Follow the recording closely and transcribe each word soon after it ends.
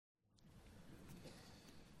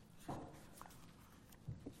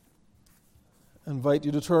I invite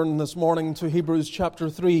you to turn this morning to Hebrews chapter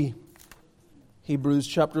 3. Hebrews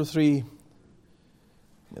chapter 3.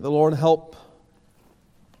 May the Lord help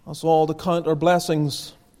us all to count our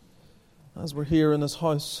blessings as we're here in His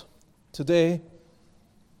house today.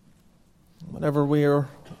 Whenever we are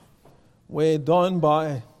weighed down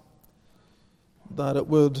by, that it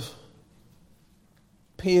would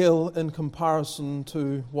pale in comparison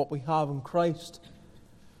to what we have in Christ,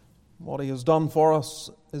 what He has done for us,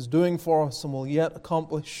 is doing for us, and will yet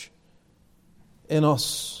accomplish in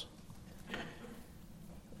us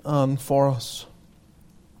and for us.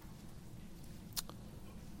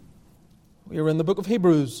 We are in the book of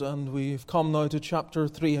Hebrews, and we've come now to chapter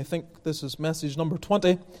 3. I think this is message number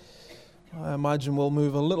 20. I imagine we'll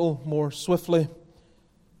move a little more swiftly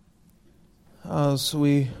as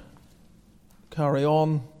we carry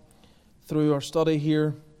on through our study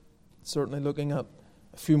here. Certainly looking at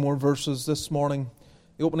a few more verses this morning.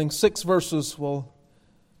 The opening 6 verses will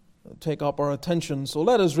take up our attention. So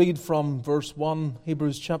let us read from verse 1,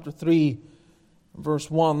 Hebrews chapter 3,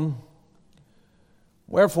 verse 1.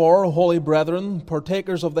 Wherefore, holy brethren,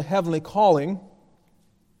 partakers of the heavenly calling,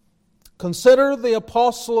 consider the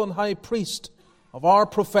apostle and high priest of our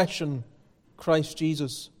profession, Christ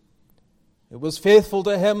Jesus. It was faithful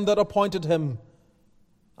to him that appointed him,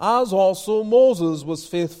 as also Moses was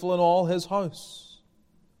faithful in all his house.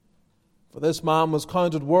 For this man was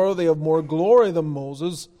counted worthy of more glory than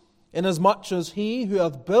Moses, inasmuch as he who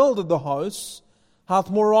hath builded the house hath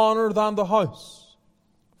more honour than the house.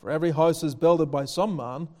 For every house is builded by some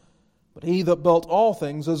man, but he that built all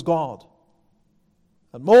things is God.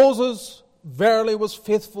 And Moses verily was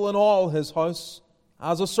faithful in all his house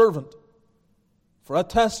as a servant, for a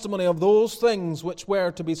testimony of those things which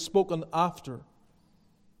were to be spoken after.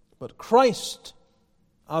 But Christ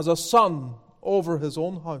as a son over his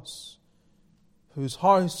own house, whose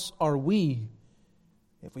house are we,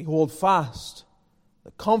 if we hold fast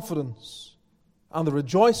the confidence and the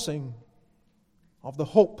rejoicing of the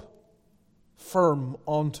hope firm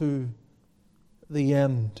unto the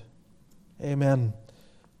end. Amen.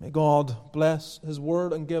 May God bless His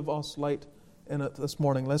word and give us light in it this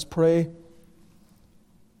morning. Let's pray.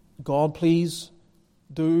 God, please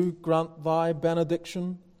do grant Thy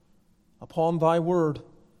benediction upon Thy word.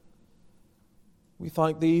 We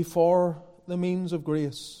thank Thee for the means of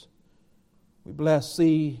grace. We bless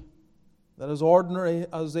Thee that as ordinary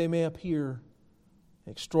as they may appear,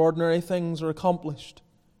 extraordinary things are accomplished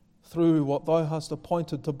through what Thou hast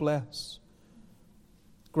appointed to bless.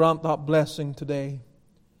 Grant that blessing today.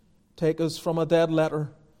 Take us from a dead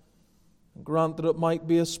letter, and grant that it might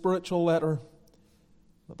be a spiritual letter,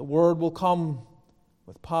 that the Word will come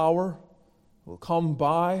with power, will come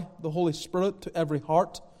by the Holy Spirit to every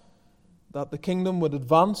heart, that the kingdom would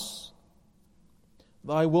advance,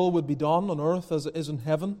 Thy will would be done on earth as it is in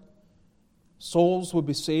heaven, souls would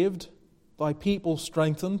be saved, Thy people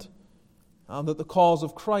strengthened, and that the cause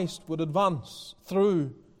of Christ would advance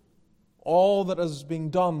through all that is being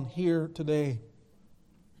done here today.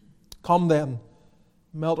 Come then,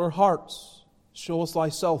 melt our hearts, show us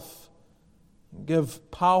Thyself, and give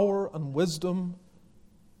power and wisdom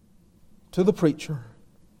to the preacher.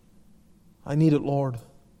 I need it, Lord.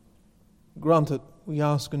 Grant it, we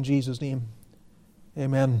ask in Jesus' name.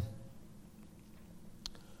 Amen.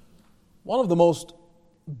 One of the most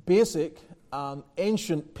basic and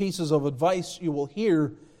ancient pieces of advice you will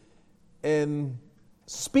hear in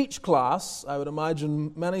speech class, I would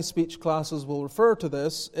imagine many speech classes will refer to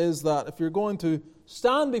this, is that if you're going to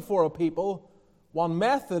stand before a people, one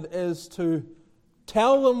method is to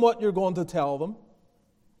tell them what you're going to tell them,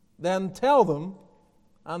 then tell them,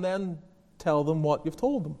 and then tell them what you've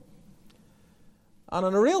told them. And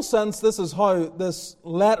in a real sense, this is how this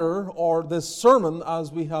letter, or this sermon, as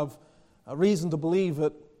we have a reason to believe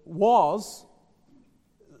it was,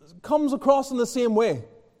 comes across in the same way.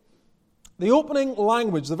 The opening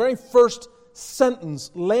language, the very first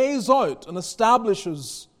sentence, lays out and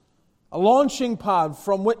establishes a launching pad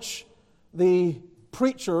from which the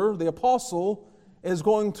preacher, the apostle, is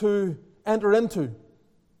going to enter into.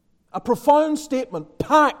 A profound statement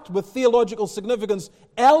packed with theological significance,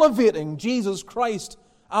 elevating Jesus Christ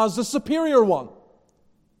as the superior one.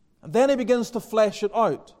 And then he begins to flesh it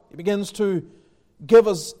out. He begins to give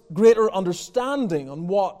us greater understanding on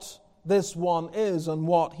what this one is and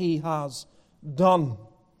what he has done.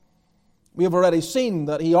 We have already seen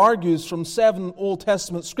that he argues from 7 Old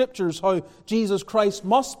Testament scriptures how Jesus Christ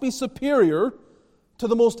must be superior to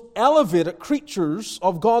the most elevated creatures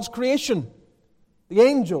of God's creation, the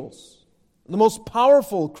angels, the most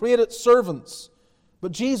powerful created servants.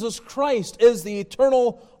 But Jesus Christ is the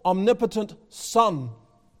eternal, omnipotent Son.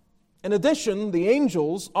 In addition, the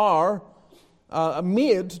angels are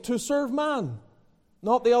made to serve man,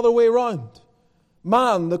 not the other way around.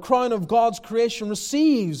 Man, the crown of God's creation,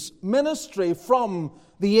 receives ministry from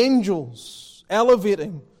the angels,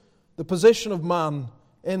 elevating the position of man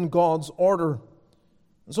in God's order.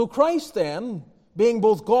 And so Christ then, being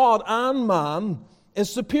both God and man, is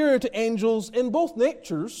superior to angels in both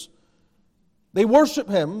natures. They worship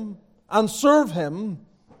Him and serve Him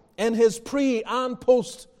in His pre- and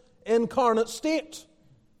post-incarnate state.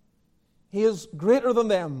 He is greater than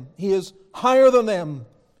them. He is higher than them.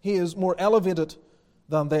 He is more elevated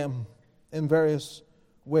than them in various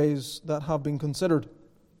ways that have been considered.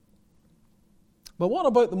 But what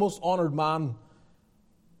about the most honored man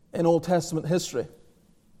in Old Testament history?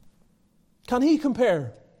 Can he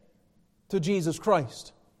compare to Jesus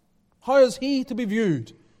Christ? How is he to be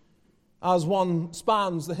viewed as one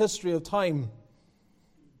spans the history of time?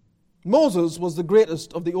 Moses was the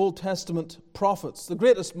greatest of the Old Testament prophets, the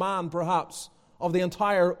greatest man, perhaps, of the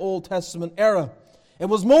entire Old Testament era. It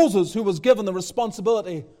was Moses who was given the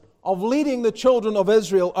responsibility of leading the children of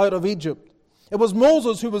Israel out of Egypt. It was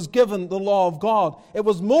Moses who was given the law of God. It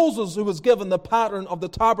was Moses who was given the pattern of the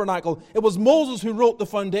tabernacle. It was Moses who wrote the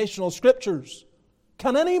foundational scriptures.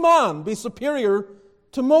 Can any man be superior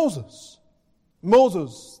to Moses?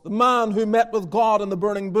 Moses, the man who met with God in the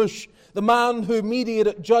burning bush, the man who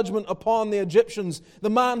mediated judgment upon the Egyptians, the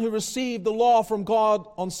man who received the law from God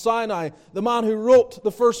on Sinai, the man who wrote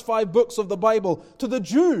the first 5 books of the Bible. To the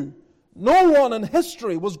Jew, no one in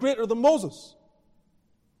history was greater than Moses.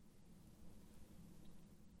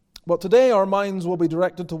 But today our minds will be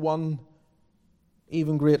directed to one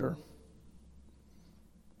even greater.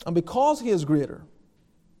 And because he is greater,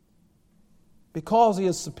 because he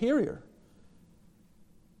is superior,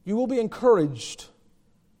 you will be encouraged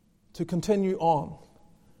to continue on,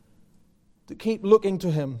 to keep looking to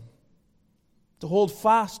Him, to hold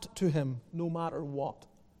fast to Him no matter what.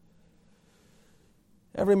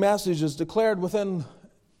 Every message is declared within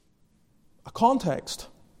a context.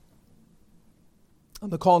 And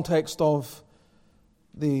the context of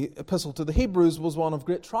the epistle to the Hebrews was one of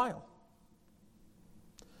great trial.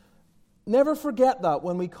 Never forget that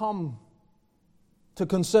when we come to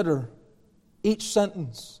consider each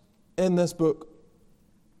sentence in this book.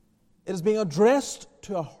 It is being addressed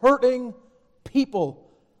to a hurting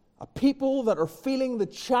people, a people that are feeling the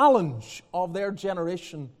challenge of their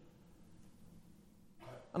generation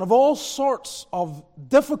and of all sorts of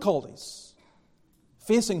difficulties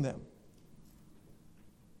facing them.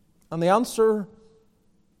 And the answer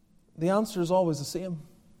is always the same.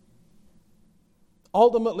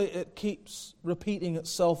 Ultimately, it keeps repeating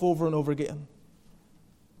itself over and over again.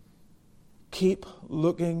 Keep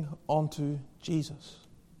looking onto Jesus.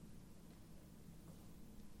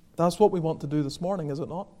 That's what we want to do this morning, is it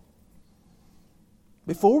not?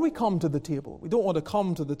 Before we come to the table, we don't want to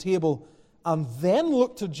come to the table and then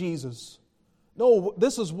look to Jesus. No,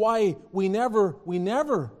 this is why we never,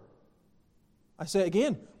 I say it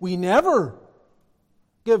again, we never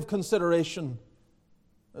give consideration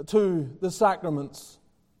to the sacraments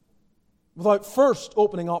without first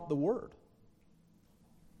opening up the Word.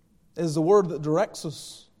 It is the Word that directs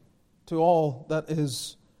us to all that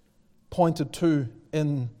is pointed to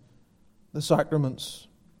in the sacraments.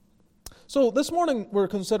 So this morning we're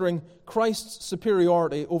considering Christ's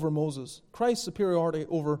superiority over Moses. Christ's superiority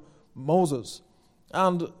over Moses.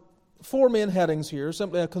 And 4 main headings here,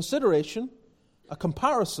 simply a consideration, a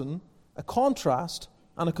comparison, a contrast,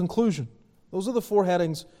 and a conclusion. Those are the 4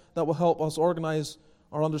 headings that will help us organize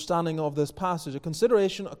our understanding of this passage. A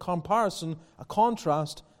consideration, a comparison, a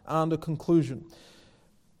contrast, and a conclusion.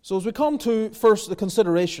 So as we come to first the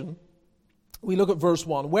consideration, we look at verse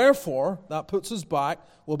 1. Wherefore, that puts us back.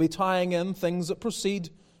 We'll be tying in things that precede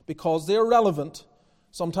because they are relevant.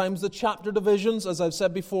 Sometimes the chapter divisions, as I've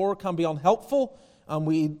said before, can be unhelpful, and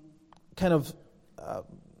we kind of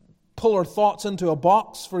pull our thoughts into a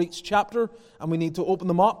box for each chapter, and we need to open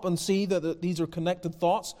them up and see that these are connected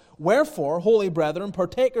thoughts. Wherefore, holy brethren,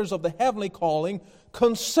 partakers of the heavenly calling,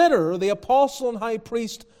 consider the apostle and high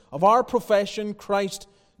priest of our profession, Christ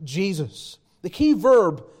Jesus. The key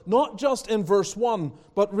verb, not just in verse 1,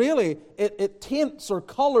 but really it taints or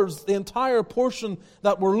colors the entire portion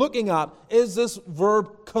that we're looking at, is this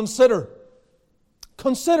verb consider.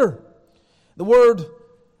 Consider. The word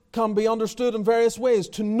can be understood in various ways: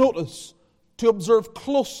 to notice, to observe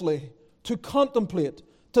closely, to contemplate,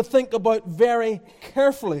 to think about very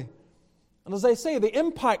carefully. And as I say, the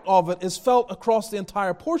impact of it is felt across the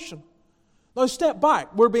entire portion. Now step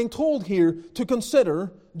back. We're being told here to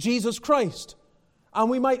consider Jesus Christ. And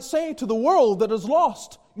we might say to the world that is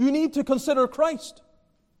lost, you need to consider Christ.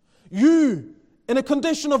 You in a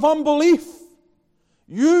condition of unbelief.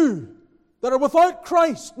 You that are without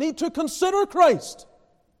Christ need to consider Christ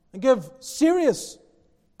and give serious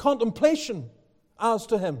contemplation as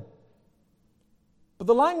to Him. But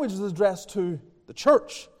the language is addressed to the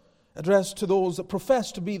church, addressed to those that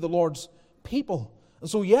profess to be the Lord's people. And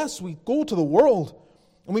so yes, we go to the world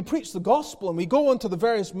and we preach the gospel and we go into the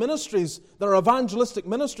various ministries that are evangelistic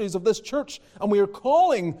ministries of this church, and we are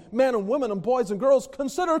calling men and women and boys and girls,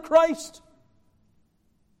 consider Christ.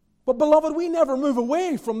 But beloved, we never move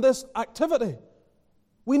away from this activity.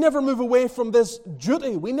 We never move away from this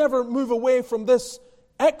duty. We never move away from this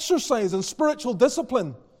exercise and spiritual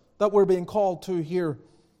discipline that we're being called to here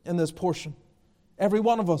in this portion. Every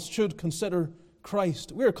one of us should consider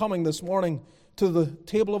Christ. We are coming this morning to the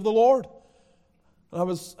table of the Lord. And I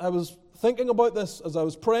was thinking about this as I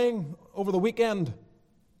was praying over the weekend.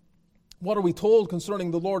 What are we told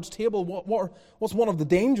concerning the Lord's table? What's one of the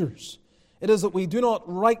dangers? It is that we do not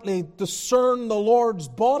rightly discern the Lord's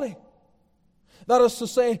body. That is to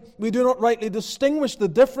say, we do not rightly distinguish the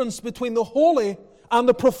difference between the holy and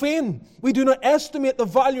the profane. We do not estimate the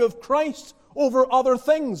value of Christ over other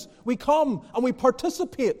things. We come and we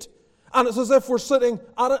participate, and it's as if we're sitting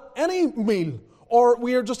at any meal, or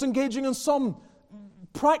we are just engaging in some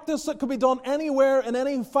practice that could be done anywhere in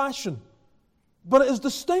any fashion. But it is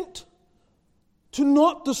distinct. To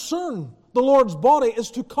not discern the Lord's body is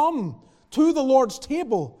to come to the Lord's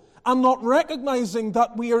table and not recognizing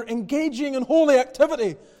that we are engaging in holy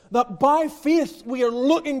activity, that by faith we are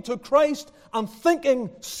looking to Christ and thinking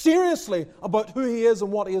seriously about who He is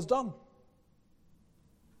and what He has done.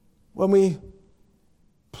 When we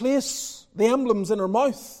place the emblems in our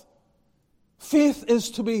mouth, faith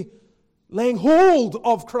is to be laying hold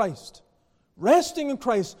of Christ, resting in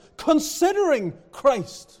Christ, considering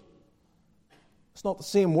Christ. It's not the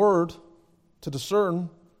same word to discern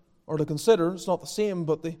or to consider. It's not the same,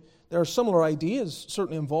 but there are similar ideas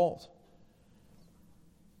certainly involved.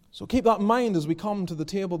 So keep that in mind as we come to the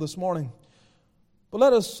table this morning. But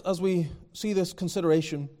let us, as we see this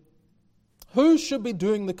consideration, who should be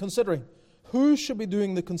doing the considering? Who should be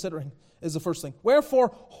doing the considering is the first thing.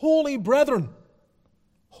 Wherefore, holy brethren,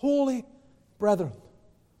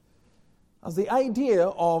 as the idea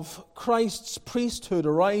of Christ's priesthood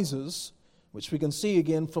arises, which we can see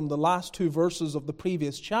again from the last two verses of the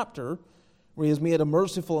previous chapter, where He is made a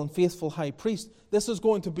merciful and faithful high priest. This is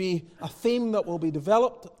going to be a theme that will be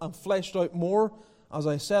developed and fleshed out more, as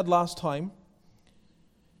I said last time.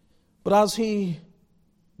 But as he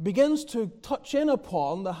begins to touch in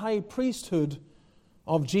upon the high priesthood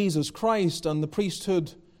of Jesus Christ and the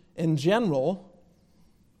priesthood in general,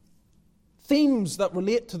 themes that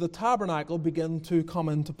relate to the tabernacle begin to come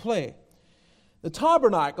into play. The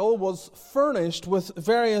tabernacle was furnished with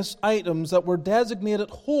various items that were designated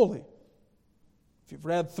holy. If you've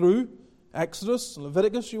read through Exodus and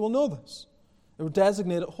Leviticus, you will know this. They were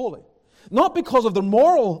designated holy. Not because of their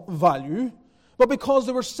moral value, but because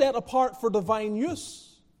they were set apart for divine use.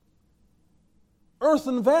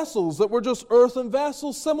 Earthen vessels that were just earthen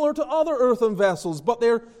vessels similar to other earthen vessels, but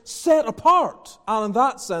they're set apart, and in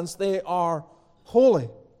that sense they are holy.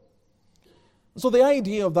 So the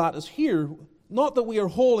idea of that is here, not that we are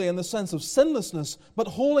holy in the sense of sinlessness, but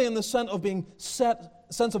holy in the sense of being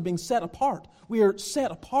set apart. We are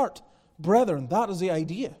set apart, brethren. That is the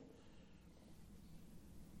idea.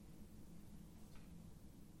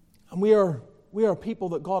 And we are people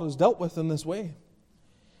that God has dealt with in this way.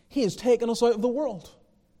 He has taken us out of the world.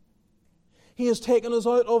 He has taken us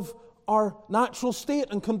out of our natural state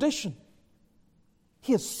and condition.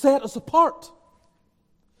 He has set us apart.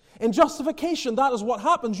 In justification, that is what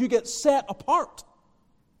happens. You get set apart.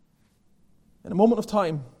 In a moment of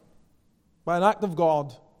time, by an act of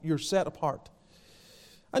God, you're set apart.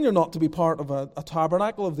 And you're not to be part of a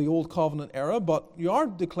tabernacle of the Old Covenant era, but you are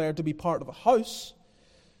declared to be part of a house.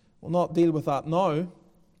 We'll not deal with that now,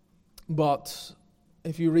 but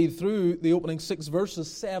if you read through the opening 6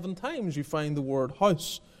 verses, 7 times you find the word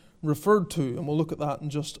house referred to, and we'll look at that in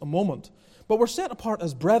just a moment. But we're set apart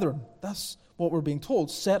as brethren. That's what we're being told,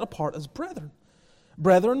 set apart as brethren.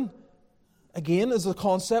 Brethren, again, is a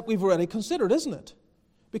concept we've already considered, isn't it?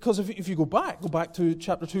 Because if you go back to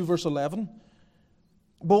chapter 2, verse 11,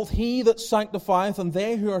 both he that sanctifieth and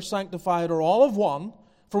they who are sanctified are all of one,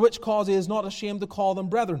 for which cause he is not ashamed to call them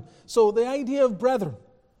brethren. So the idea of brethren,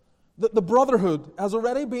 the brotherhood, has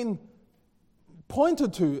already been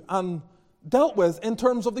pointed to and dealt with in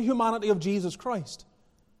terms of the humanity of Jesus Christ.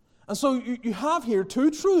 And so you have here two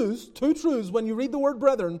truths when you read the word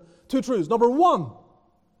brethren, two truths. Number one,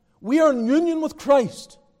 we are in union with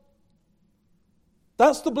Christ.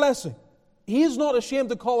 That's the blessing. He is not ashamed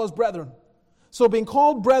to call us brethren. So being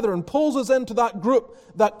called brethren pulls us into that group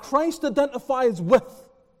that Christ identifies with.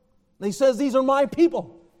 And he says, these are my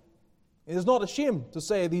people. He is not ashamed to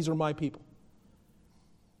say, these are my people.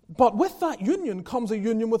 But with that union comes a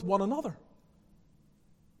union with one another.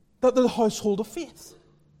 That the household of faith.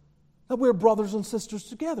 That we're brothers and sisters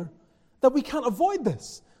together. That we can't avoid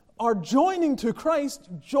this. Our joining to Christ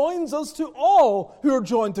joins us to all who are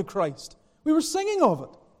joined to Christ. We were singing of it.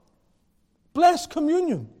 Blessed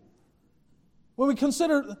communion. When we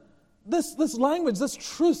consider this language, this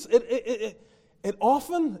truth, it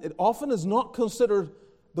often is not considered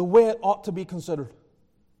the way it ought to be considered.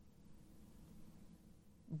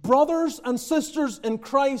 Brothers and sisters in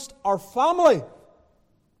Christ are family.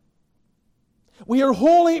 We are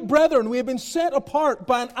holy brethren. We have been set apart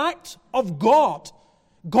by an act of God.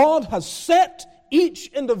 God has set each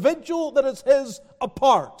individual that is His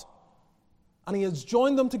apart. And He has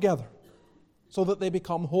joined them together so that they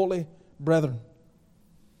become holy brethren.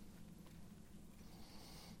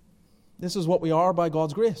 This is what we are by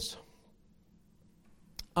God's grace.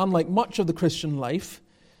 Unlike much of the Christian life,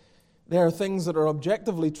 there are things that are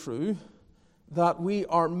objectively true that we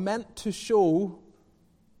are meant to show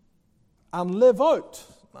and live out,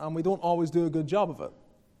 and we don't always do a good job of it.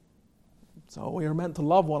 So we are meant to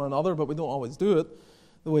love one another, but we don't always do it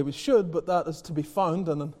the way we should, but that is to be found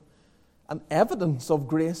in an evidence of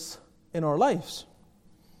grace in our lives.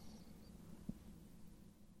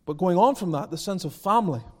 But going on from that, the sense of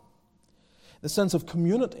family, the sense of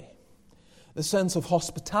community, the sense of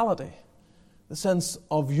hospitality, the sense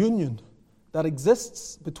of union that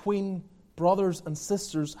exists between brothers and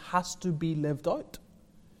sisters has to be lived out.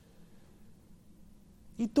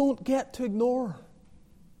 You don't get to ignore.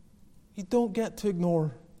 You don't get to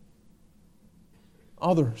ignore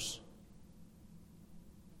others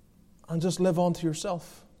and just live on to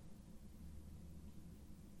yourself.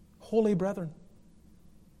 Holy brethren.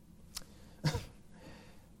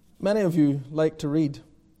 Many of you like to read,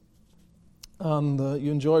 and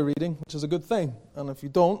you enjoy reading, which is a good thing. And if you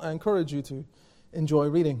don't, I encourage you to enjoy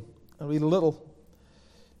reading and read a little,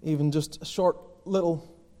 even just a short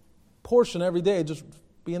little portion every day. Just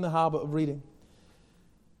be in the habit of reading.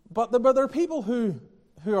 But there are people who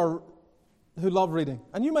love reading.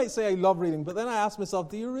 And you might say, I love reading, but then I ask myself,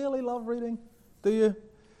 do you really love reading? Do you?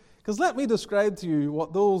 Because let me describe to you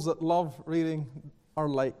what those that love reading are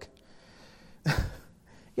like.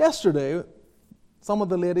 Yesterday, some of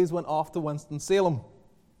the ladies went off to Winston-Salem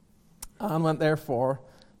and went there for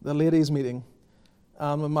the ladies' meeting.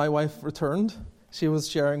 And when my wife returned, she was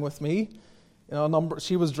sharing with me,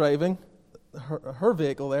 she was driving her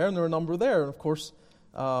vehicle there, and there were a number there. And of course,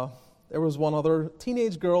 there was one other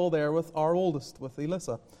teenage girl there with our oldest, with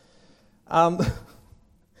Elissa. And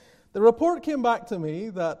the report came back to me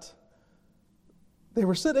that they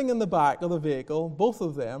were sitting in the back of the vehicle, both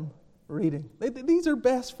of them, reading. These are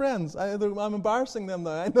best friends. I'm embarrassing them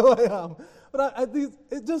now. I know I am. But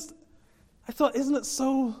I thought, isn't it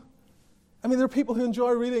so? I mean, there are people who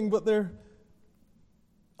enjoy reading, but there are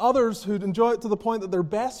others who enjoy it to the point that their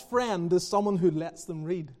best friend is someone who lets them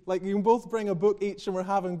read. Like, you can both bring a book each, and we're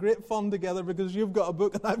having great fun together because you've got a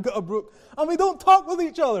book and I've got a book, and we don't talk with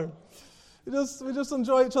each other. We just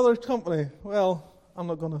enjoy each other's company. Well, I'm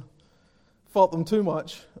not going to fault them too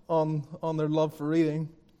much on their love for reading.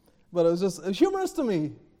 But it was humorous to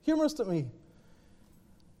me.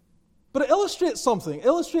 But it illustrates something. It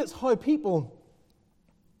illustrates how people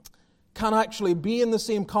can actually be in the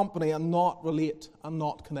same company and not relate and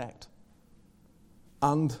not connect.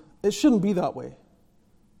 And it shouldn't be that way.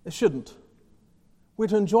 It shouldn't. We're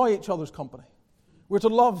to enjoy each other's company. We're to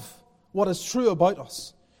love what is true about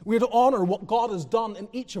us. We're to honor what God has done in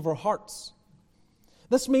each of our hearts.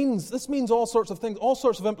 This means all sorts of things, all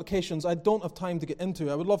sorts of implications I don't have time to get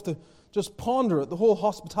into. I would love to just ponder it, the whole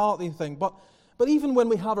hospitality thing. But even when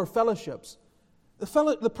we have our fellowships,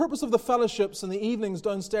 the purpose of the fellowships in the evenings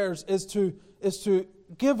downstairs is to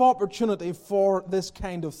give opportunity for this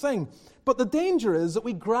kind of thing. But the danger is that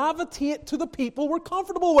we gravitate to the people we're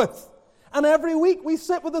comfortable with. And every week we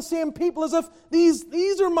sit with the same people as if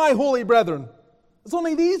these are my holy brethren. It's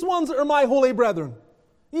only these ones that are my holy brethren.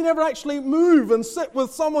 You never actually move and sit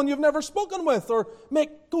with someone you've never spoken with or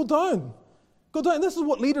go down. Go down. This is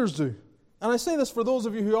what leaders do. And I say this for those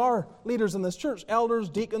of you who are leaders in this church, elders,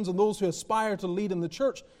 deacons, and those who aspire to lead in the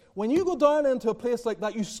church. When you go down into a place like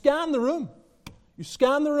that, you scan the room. You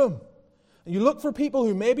scan the room. And you look for people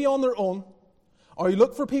who may be on their own, or you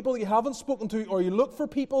look for people you haven't spoken to, or you look for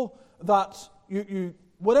people that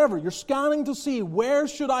whatever, you're scanning to see, where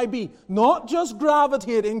should I be? Not just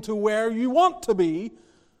gravitating to where you want to be,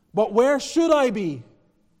 but where should I be?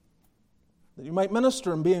 that you might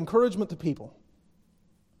minister and be encouragement to people.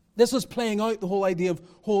 This is playing out the whole idea of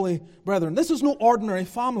holy brethren. This is no ordinary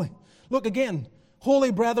family. Look again,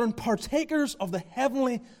 holy brethren, partakers of the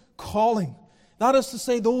heavenly calling. That is to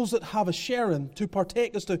say, those that have a share in. To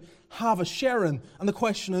partake is to have a share in. And the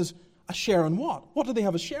question is, a share in what? What do they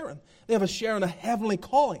have a share in? They have a share in a heavenly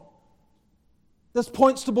calling. This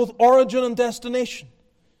points to both origin and destination.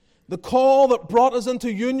 The call that brought us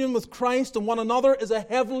into union with Christ and one another is a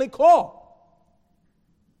heavenly call.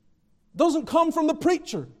 It doesn't come from the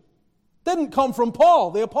preacher. It didn't come from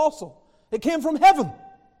Paul, the apostle. It came from heaven.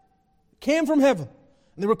 It came from heaven.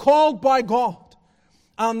 And they were called by God.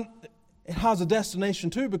 And it has a destination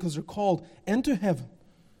too, because they're called into heaven.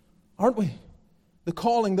 Aren't we? The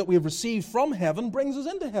calling that we have received from heaven brings us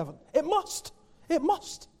into heaven. It must. It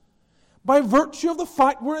must. By virtue of the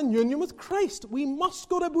fact we're in union with Christ, we must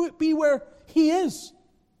go to be where He is.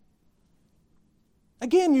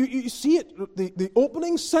 Again, you see it, the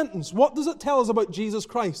opening sentence. What does it tell us about Jesus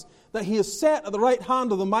Christ? That He is set at the right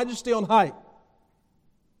hand of the Majesty on high.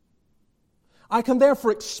 I can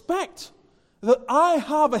therefore expect that I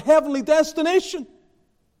have a heavenly destination,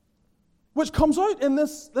 which comes out in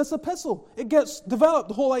this epistle. It gets developed.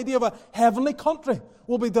 The whole idea of a heavenly country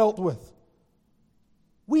will be dealt with.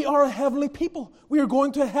 We are a heavenly people. We are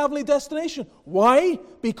going to a heavenly destination. Why?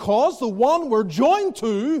 Because the one we're joined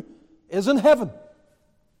to is in heaven.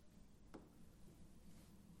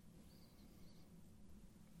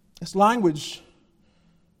 This language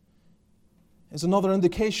is another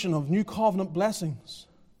indication of new covenant blessings.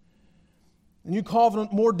 The new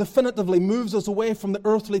covenant more definitively moves us away from the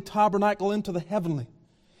earthly tabernacle into the heavenly.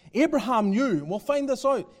 Abraham knew, and we'll find this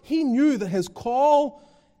out, he knew that his call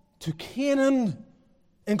to Canaan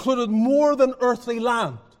included more than earthly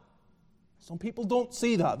land. Some people don't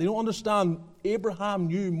see that. They don't understand Abraham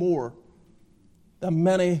knew more than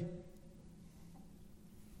many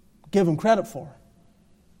give him credit for.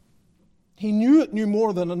 He knew it knew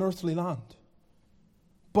more than an earthly land.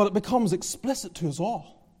 But it becomes explicit to us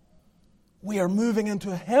all. We are moving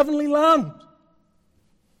into a heavenly land.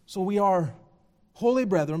 So we are holy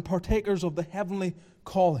brethren, partakers of the heavenly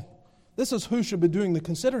calling. This is who should be doing the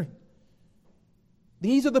considering.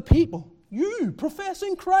 These are the people, you,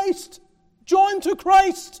 professing Christ, joined to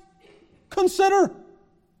Christ. Consider.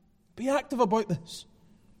 Be active about this.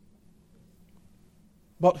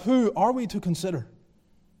 But who are we to consider?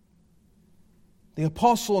 The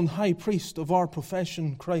apostle and high priest of our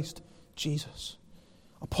profession, Christ Jesus.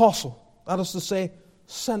 Apostle, that is to say,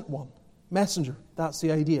 sent one. Messenger, that's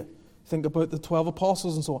the idea. Think about the 12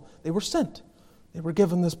 apostles and so on. They were sent. They were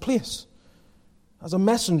given this place as a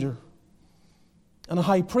messenger and a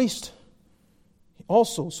high priest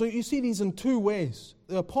also. So you see these in two ways.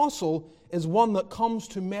 The apostle is one that comes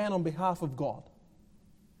to men on behalf of God.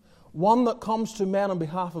 One that comes to men on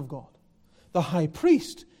behalf of God. The high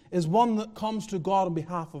priest is one that comes to God on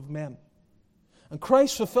behalf of men. And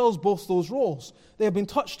Christ fulfills both those roles. They have been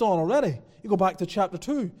touched on already. You go back to chapter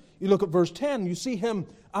 2. You look at verse 10. You see Him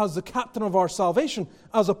as the captain of our salvation,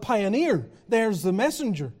 as a pioneer. There's the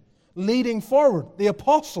messenger leading forward, the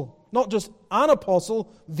apostle. Not just an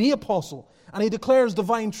apostle, the apostle. And He declares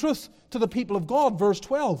divine truth to the people of God. Verse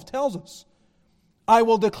 12 tells us, I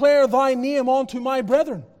will declare thy name unto my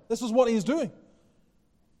brethren. This is what He's doing.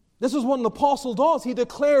 This is what an apostle does. He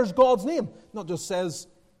declares God's name. Not just says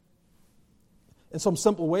in some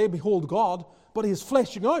simple way, behold God, but he is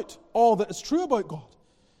fleshing out all that is true about God.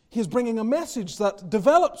 He is bringing a message that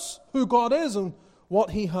develops who God is and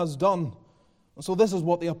what He has done. And so this is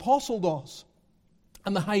what the apostle does.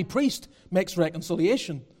 And the high priest makes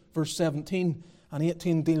reconciliation. Verse 17 and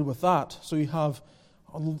 18 deal with that. So you have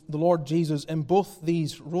the Lord Jesus in both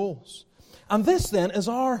these roles. And this then is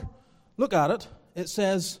our, look at it, it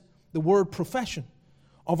says the word profession,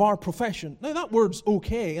 of our profession. Now that word's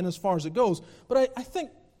okay in as far as it goes, but I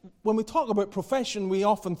think when we talk about profession, we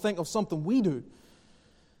often think of something we do.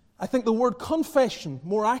 I think the word confession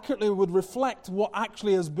more accurately would reflect what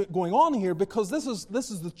actually is going on here, because this is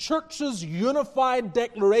the church's unified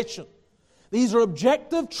declaration. These are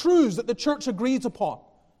objective truths that the church agrees upon.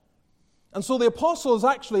 And so the apostle is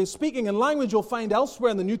actually speaking in language you'll find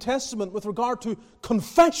elsewhere in the New Testament with regard to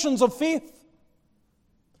confessions of faith.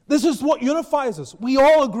 This is what unifies us. We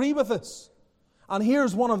all agree with this. And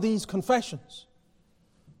here's one of these confessions.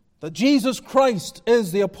 That Jesus Christ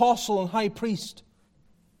is the apostle and high priest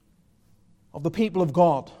of the people of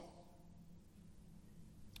God.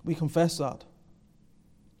 We confess that.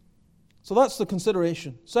 So that's the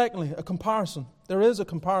consideration. Secondly, a comparison. There is a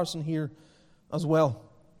comparison here as well.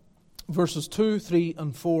 Verses 2, 3,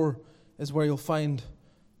 and 4 is where you'll find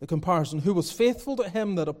the comparison. Who was faithful to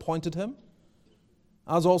him that appointed him,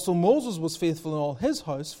 As also Moses was faithful in all his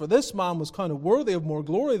house, for this man was counted worthy of more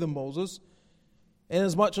glory than Moses,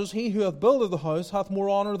 inasmuch as he who hath builded the house hath more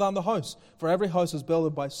honor than the house. For every house is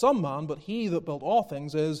builded by some man, but he that built all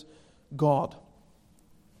things is God.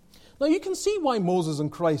 Now you can see why Moses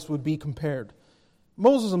and Christ would be compared.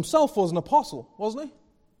 Moses himself was an apostle, wasn't he?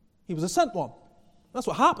 He was a sent one. That's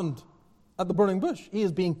what happened at the burning bush. He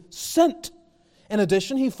is being sent. In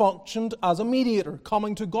addition, he functioned as a mediator,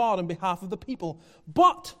 coming to God on behalf of the people.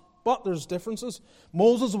 But there's differences.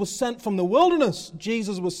 Moses was sent from the wilderness.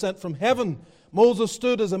 Jesus was sent from heaven. Moses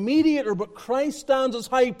stood as a mediator, but Christ stands as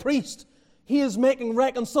high priest. He is making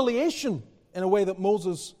reconciliation in a way that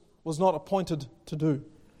Moses was not appointed to do.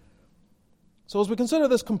 So as we consider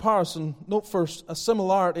this comparison, note first a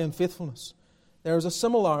similarity in faithfulness. There is a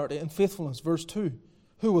similarity in faithfulness. Verse 2,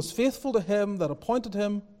 who was faithful to him that appointed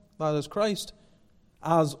him, that is Christ,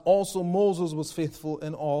 as also Moses was faithful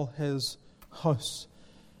in all his house.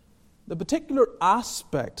 The particular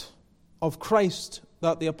aspect of Christ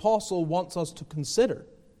that the apostle wants us to consider,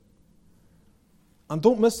 and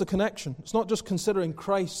don't miss the connection, it's not just considering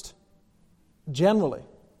Christ generally.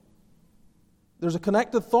 There's a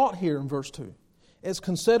connected thought here in verse 2. It's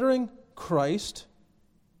considering Christ,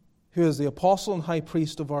 who is the apostle and high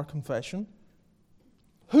priest of our confession,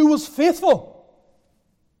 who was faithful.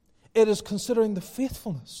 It is considering the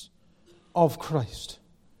faithfulness of Christ.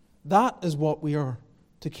 That is what we are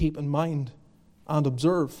to keep in mind and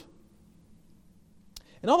observe.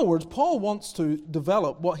 In other words, Paul wants to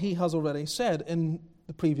develop what he has already said in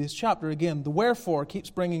the previous chapter. Again, the wherefore keeps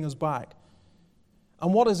bringing us back.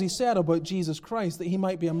 And what has he said about Jesus Christ? That he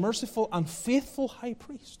might be a merciful and faithful high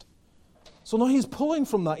priest. So now he's pulling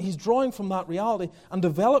from that, he's drawing from that reality and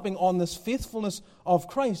developing on this faithfulness of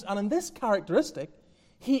Christ. And in this characteristic,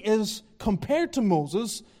 he is compared to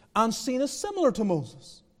Moses and seen as similar to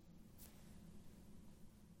Moses.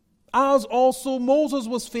 As also Moses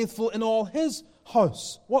was faithful in all his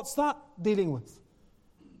house. What's that dealing with?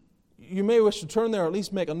 You may wish to turn there, or at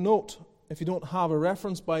least make a note, if you don't have a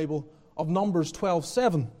reference Bible, of Numbers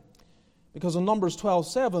 12:7. Because in Numbers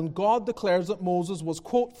 12:7, God declares that Moses was,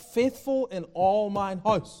 quote, faithful in all mine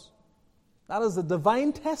house. That is the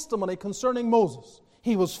divine testimony concerning Moses.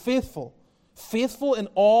 He was faithful. Faithful in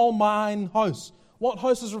all mine house. What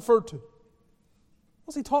house is referred to?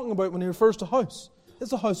 What's he talking about when he refers to house?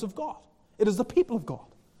 It's the house of God. It is the people of God.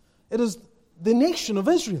 It is the nation of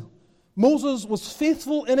Israel. Moses was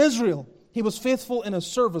faithful in Israel. He was faithful in his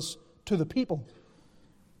service to the people.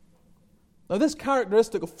 Now this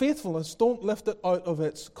characteristic of faithfulness, don't lift it out of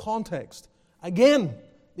its context. Again,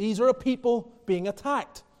 these are a people being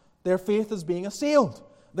attacked. Their faith is being assailed.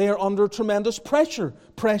 They are under tremendous pressure.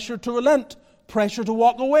 Pressure to relent. Pressure to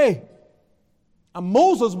walk away. And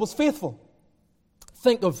Moses was faithful.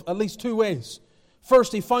 Think of at least two ways.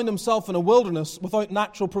 First, he found himself in a wilderness without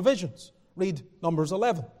natural provisions. Read Numbers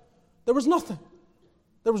 11. There was nothing.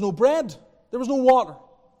 There was no bread. There was no water.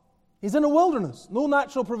 He's in a wilderness. No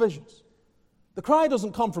natural provisions. The cry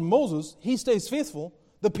doesn't come from Moses. He stays faithful.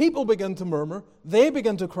 The people begin to murmur. They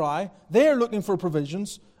begin to cry. They're looking for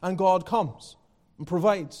provisions. And God comes and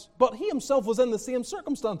provides. But he himself was in the same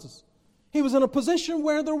circumstances. He was in a position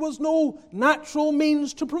where there was no natural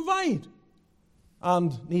means to provide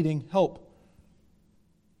and needing help.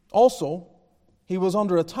 Also, he was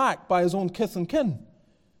under attack by his own kith and kin.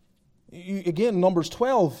 Again, Numbers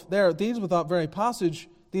 12, there deals with that very passage,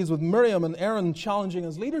 deals with Miriam and Aaron challenging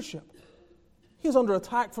his leadership. He is under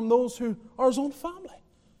attack from those who are his own family.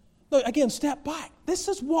 Now, again, step back. This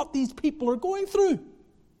is what these people are going through.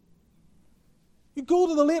 You go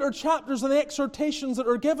to the later chapters and the exhortations that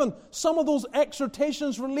are given. Some of those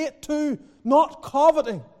exhortations relate to not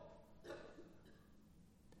coveting.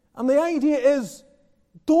 And the idea is,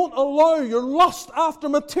 don't allow your lust after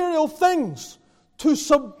material things to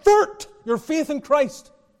subvert your faith in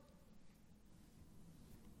Christ.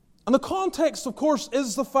 And the context, of course,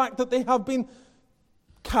 is the fact that they have been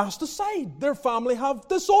cast aside. Their family have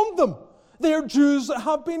disowned them. They are Jews that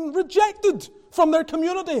have been rejected from their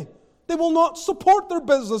community. They will not support their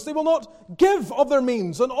business. They will not give of their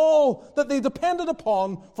means and all that they depended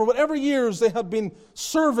upon for whatever years they had been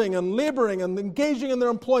serving and laboring and engaging in their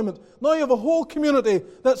employment. Now you have a whole community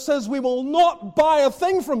that says, we will not buy a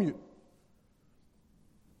thing from you.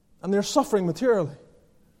 And they're suffering materially.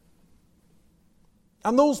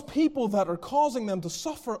 And those people that are causing them to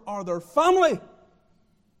suffer are their family.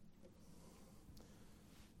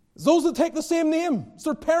 It's those that take the same name. It's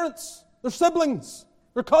their parents, their siblings,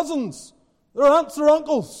 their cousins, their aunts, their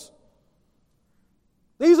uncles.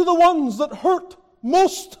 These are the ones that hurt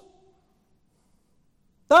most.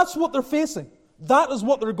 That's what they're facing. That is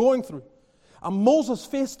what they're going through. And Moses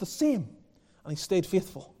faced the same, and he stayed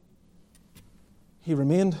faithful. He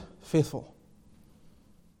remained faithful.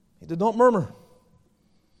 He did not murmur.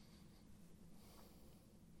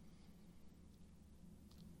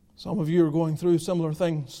 Some of you are going through similar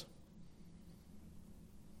things.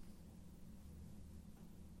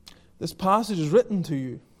 This passage is written to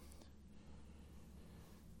you.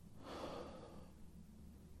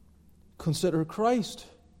 Consider Christ,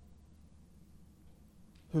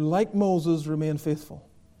 who, like Moses, remained faithful.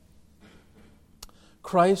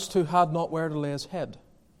 Christ, who had not where to lay his head.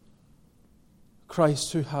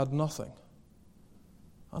 Christ, who had nothing.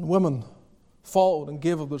 And women followed and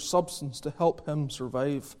gave of their substance to help him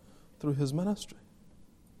survive through his ministry.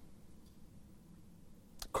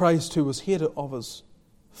 Christ, who was hated of his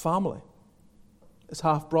family, his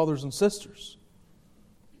half-brothers and sisters,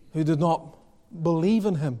 who did not believe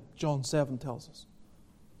in him, John 7 tells us.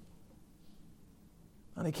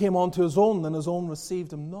 And he came unto his own, and his own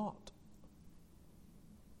received him not.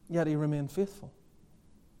 Yet he remained faithful.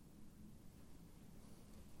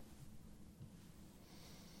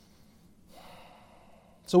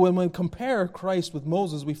 So when we compare Christ with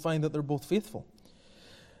Moses, we find that they're both faithful.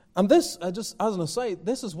 And this, just as an aside,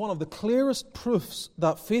 this is one of the clearest proofs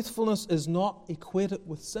that faithfulness is not equated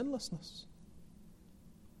with sinlessness.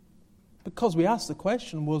 Because we ask the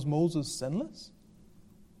question, was Moses sinless?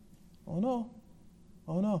 Oh no.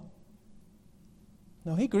 Oh no.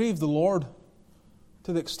 No, he grieved the Lord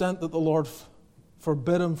to the extent that the Lord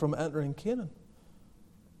forbid him from entering Canaan.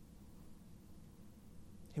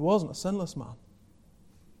 He wasn't a sinless man,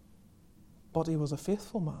 but he was a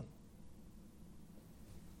faithful man.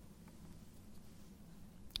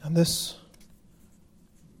 And this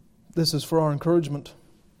is for our encouragement.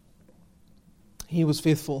 He was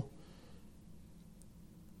faithful.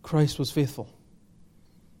 Christ was faithful.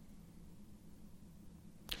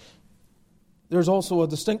 There's also a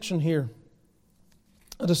distinction here.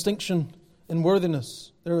 A distinction in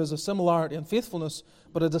worthiness. There is a similarity in faithfulness,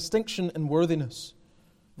 but a distinction in worthiness.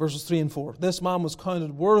 Verses 3 and 4. This man was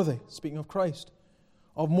counted worthy, speaking of Christ,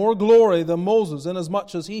 of more glory than Moses,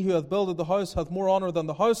 inasmuch as he who hath builded the house hath more honor than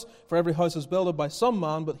the house. For every house is builded by some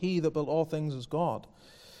man, but he that built all things is God.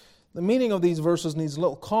 The meaning of these verses needs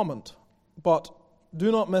little comment, but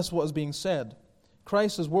do not miss what is being said.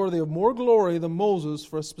 Christ is worthy of more glory than Moses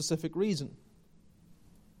for a specific reason.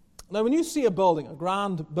 Now, when you see a building, a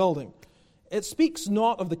grand building, it speaks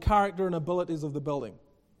not of the character and abilities of the building.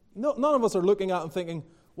 None of us are looking at it and thinking,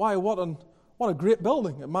 why, what a great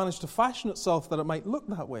building. It managed to fashion itself that it might look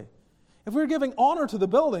that way. If we're giving honor to the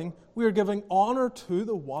building, we are giving honor to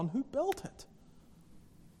the one who built it.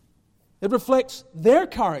 It reflects their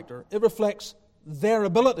character. It reflects their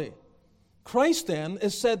ability. Christ, then,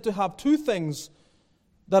 is said to have two things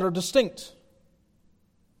that are distinct,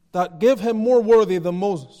 that give him more worthy than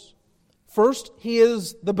Moses. First, he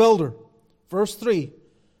is the builder. Verse 3,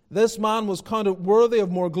 this man was counted worthy of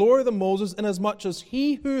more glory than Moses, inasmuch as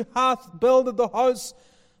he who hath builded the house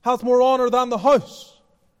hath more honor than the house.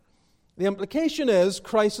 The implication is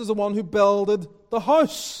Christ is the one who builded the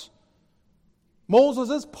house. Moses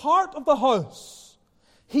is part of the house.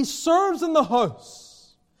 He serves in the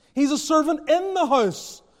house. He's a servant in the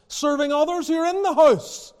house, serving others who are in the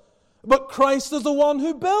house. But Christ is the one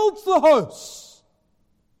who builds the house.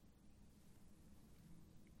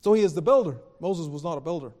 So he is the builder. Moses was not a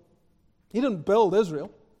builder. He didn't build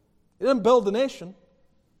Israel. He didn't build the nation.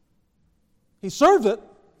 He served it,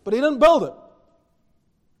 but he didn't build it.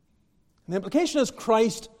 And the implication is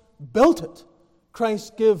Christ built it.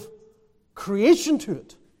 Christ gave creation to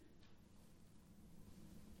it.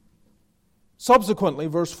 Subsequently,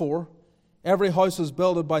 verse 4, every house is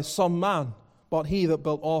builded by some man, but he that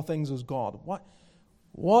built all things is God.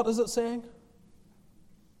 What is it saying?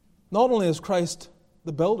 Not only is Christ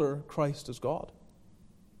the builder, Christ is God.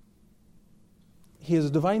 He is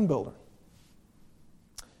a divine builder.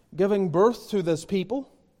 Giving birth to this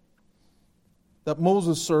people that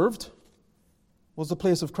Moses served was the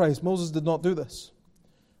place of Christ. Moses did not do this.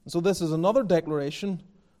 And so this is another declaration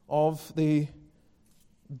of the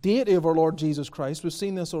deity of our Lord Jesus Christ. We've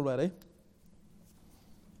seen this already.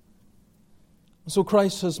 So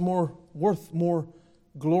Christ has more worth, more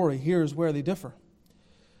glory. Here's where they differ.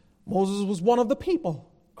 Moses was one of the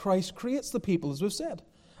people. Christ creates the people, as we've said.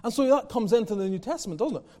 And so that comes into the New Testament,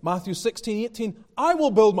 doesn't it? Matthew 16:18, I will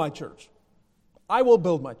build my church. I will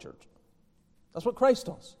build my church. That's what Christ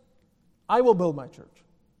does. I will build my church.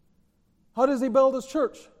 How does he build his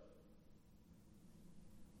church?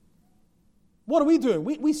 What are we doing?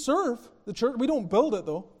 We serve the church. We don't build it,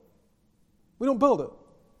 though. We don't build it.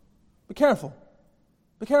 Be careful.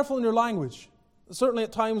 Be careful in your language. Certainly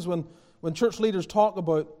at times when when church leaders talk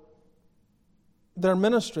about their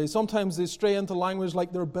ministry, sometimes they stray into language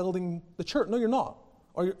like they're building the church. No, you're not.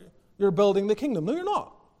 Or you're building the kingdom. No, you're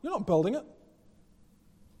not. You're not building it.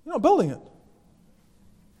 You're not building it.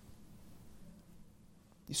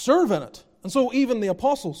 You serve in it. And so even the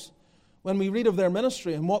apostles, when we read of their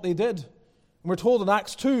ministry and what they did, and we're told in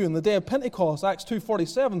Acts 2, in the day of Pentecost, Acts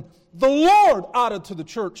 2:47, the Lord added to the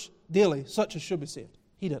church daily such as should be saved.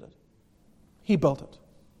 He did it. He built it.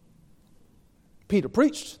 Peter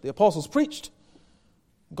preached. The apostles preached.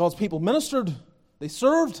 God's people ministered. They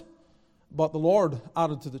served. But the Lord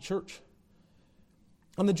added to the church.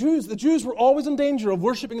 And the Jews were always in danger of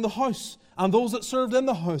worshipping the house and those that served in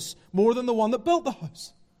the house more than the one that built the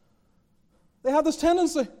house. They had this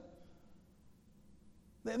tendency.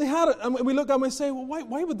 They had it, and we look at it and we say, well,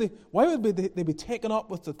 why would they be taken up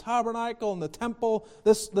with the tabernacle and the temple?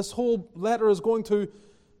 This whole letter is going to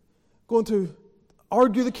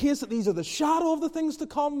argue the case that these are the shadow of the things to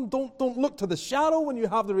come. Don't look to the shadow when you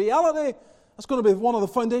have the reality. That's going to be one of the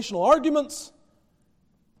foundational arguments.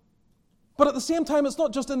 But at the same time, it's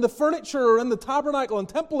not just in the furniture or in the tabernacle and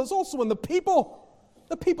temple, it's also in the people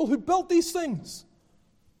who built these things.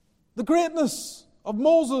 The greatness of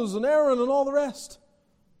Moses and Aaron and all the rest.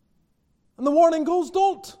 And the warning goes,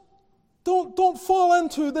 don't fall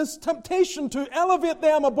into this temptation to elevate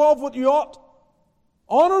them above what you ought.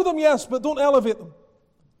 Honor them, yes, but don't elevate them.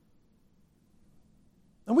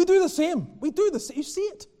 And we do the same. We do this. You see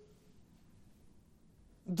it.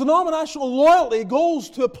 Denominational loyalty goes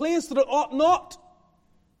to a place that it ought not,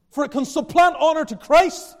 for it can supplant honor to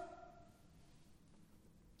Christ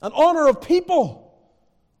and honor of people,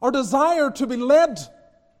 or desire to be led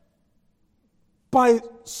by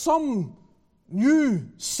some new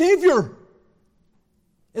Savior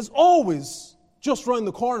is always just round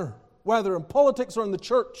the corner, whether in politics or in the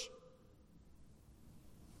church.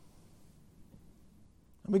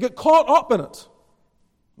 And we get caught up in it,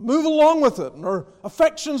 move along with it, and our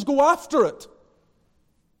affections go after it.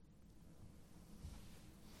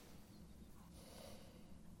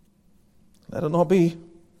 Let it not be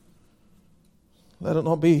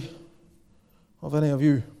of any of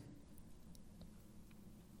you. It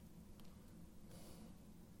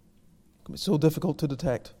can be so difficult to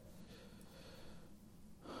detect.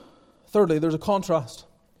 Thirdly, there's a contrast.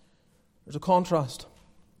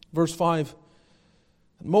 Verse 5.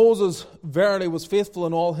 Moses verily was faithful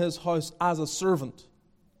in all his house as a servant,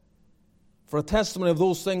 for a testimony of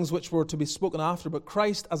those things which were to be spoken after, but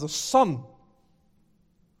Christ as a son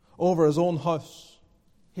over his own house.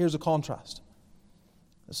 Here's a contrast.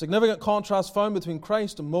 A significant contrast found between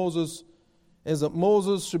Christ and Moses is that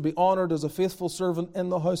Moses should be honored as a faithful servant in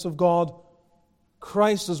the house of God.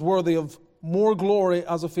 Christ is worthy of more glory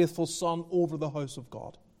as a faithful son over the house of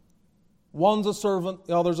God. One's a servant,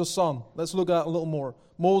 the other's a son. Let's look at it a little more.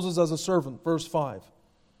 Moses as a servant, verse 5.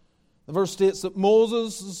 The verse states that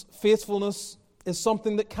Moses' faithfulness is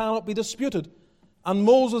something that cannot be disputed. And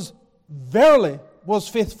Moses verily was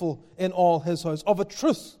faithful in all his house. Of a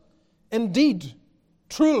truth, indeed,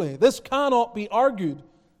 truly, this cannot be argued.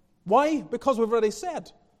 Why? Because we've already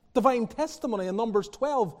said. Divine testimony in Numbers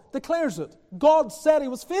 12 declares it. God said he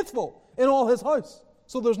was faithful in all his house.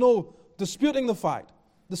 So there's no disputing the fact.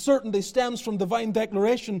 The certainty stems from divine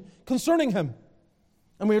declaration concerning him.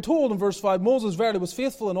 And we are told in verse 5, Moses verily was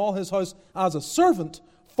faithful in all his house as a servant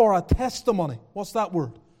for a testimony. What's that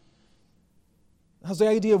word? It has the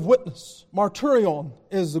idea of witness. Martyrion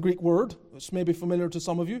is the Greek word, which may be familiar to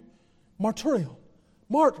some of you. Martyrion.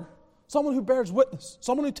 Martyr. Someone who bears witness.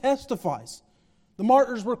 Someone who testifies. The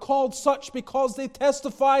martyrs were called such because they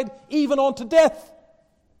testified even unto death.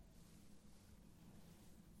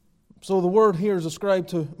 So the word here is ascribed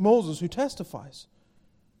to Moses, who testifies,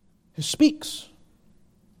 who speaks.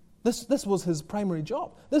 This was his primary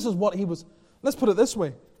job. This is what he was. Let's put it this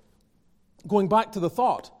way. Going back to the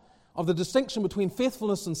thought of the distinction between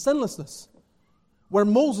faithfulness and sinlessness, where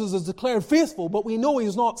Moses is declared faithful, but we know he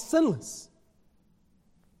is not sinless.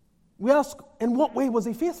 We ask, in what way was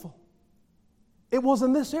he faithful? It was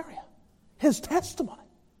in this area. His testimony,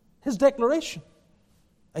 his declaration.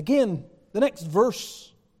 Again, the next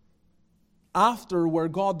verse after where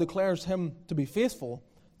God declares him to be faithful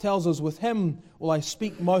tells us, with him will I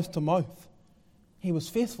speak mouth to mouth. He was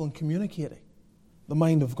faithful in communicating the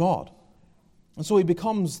mind of God. And so he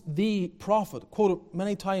becomes the prophet, quoted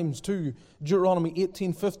many times too, Deuteronomy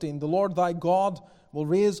 18:15, the Lord thy God will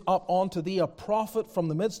raise up unto thee a prophet from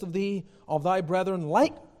the midst of thee, of thy brethren,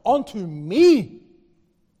 like unto me.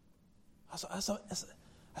 I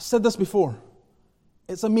said this before.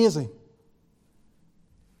 It's amazing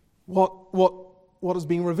what what is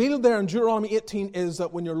being revealed there in Deuteronomy 18 is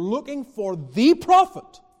that when you're looking for the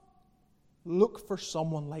prophet, look for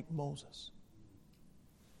someone like Moses.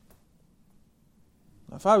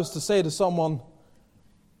 Now, if I was to say to someone,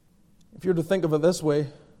 if you're to think of it this way,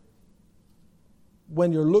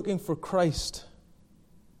 when you're looking for Christ,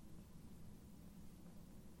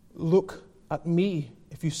 look at me.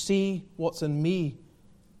 If you see what's in me,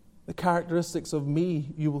 the characteristics of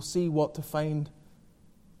me, you will see what to find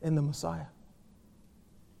in the Messiah.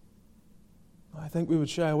 I think we would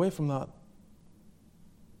shy away from that.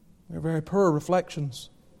 They're very poor reflections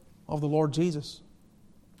of the Lord Jesus.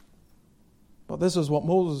 But this is what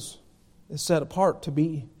Moses is set apart to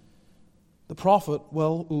be. The prophet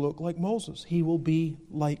will look like Moses. He will be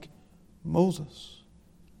like Moses.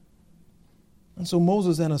 And so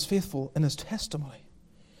Moses then is faithful in his testimony.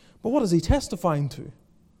 But what is he testifying to?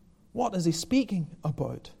 What is he speaking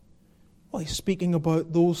about? Well, he's speaking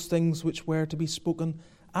about those things which were to be spoken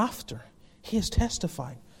after. He is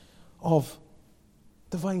testifying of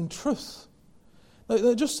divine truth.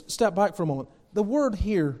 Now, just step back for a moment. The word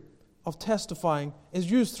here of testifying is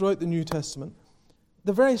used throughout the New Testament.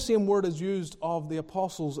 The very same word is used of the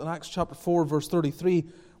apostles in Acts chapter 4, verse 33,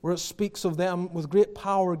 where it speaks of them, with great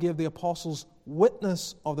power gave the apostles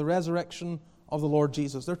witness of the resurrection of the Lord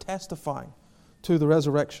Jesus. They're testifying to the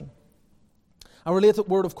resurrection. A related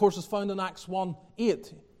word, of course, is found in Acts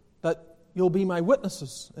 1:8, that you'll be my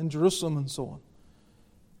witnesses in Jerusalem and so on.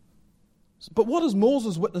 But what is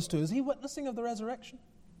Moses witness to? Is he witnessing of the resurrection?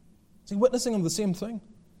 Is he witnessing of the same thing?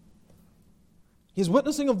 He's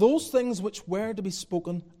witnessing of those things which were to be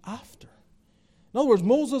spoken after. In other words,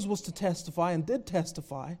 Moses was to testify and did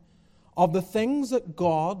testify of the things that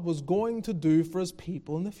God was going to do for his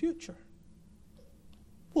people in the future.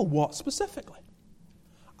 Well, what specifically?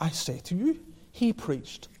 I say to you, he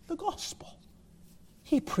preached the gospel.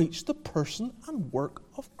 He preached the person and work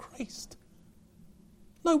of Christ.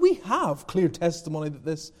 Now, we have clear testimony that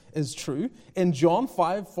this is true in John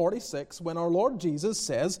 5:46, when our Lord Jesus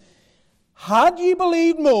says, "Had ye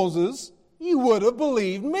believed Moses, ye would have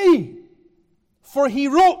believed me, for he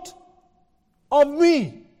wrote of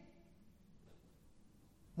me."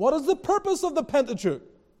 What is the purpose of the Pentateuch?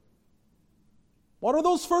 What are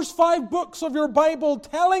those first 5 books of your Bible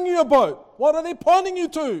telling you about? What are they pointing you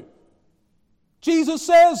to? Jesus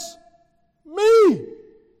says, me.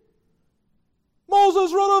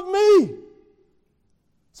 Moses wrote of me.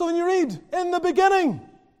 So when you read, in the beginning,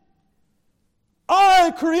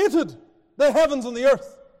 I created the heavens and the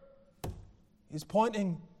earth, he's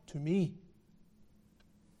pointing to me.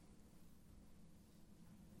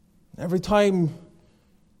 Every time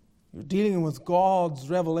you're dealing with God's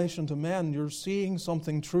revelation to men, you're seeing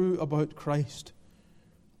something true about Christ.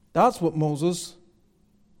 That's what Moses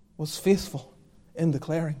was faithful in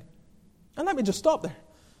declaring. And let me just stop there.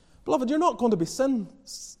 Beloved, you're not going to be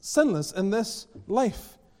sinless in this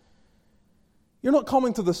life. You're not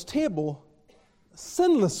coming to this table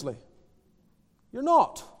sinlessly. You're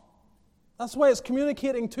not. That's why it's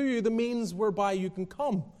communicating to you the means whereby you can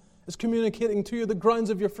come. It's communicating to you the grounds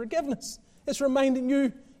of your forgiveness. It's reminding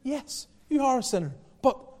you, yes, you are a sinner,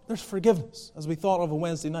 but there's forgiveness. As we thought of on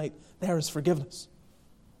Wednesday night, there is forgiveness.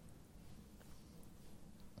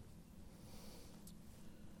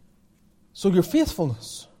 So your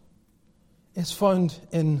faithfulness is found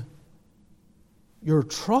in your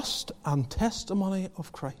trust and testimony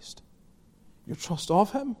of Christ. Your trust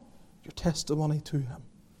of Him, your testimony to Him.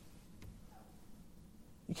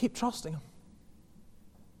 You keep trusting Him.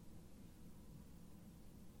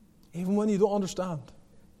 Even when you don't understand.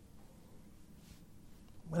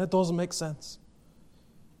 When it doesn't make sense.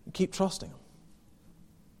 You keep trusting Him.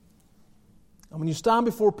 And when you stand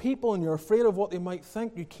before people and you're afraid of what they might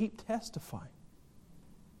think, you keep testifying.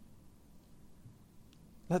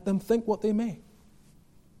 Let them think what they may.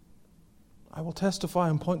 I will testify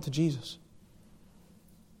and point to Jesus.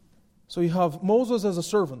 So you have Moses as a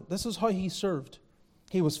servant. This is how he served.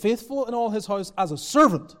 He was faithful in all his house as a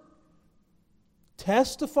servant,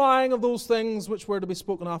 testifying of those things which were to be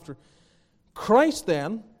spoken after. Christ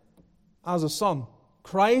then as a son.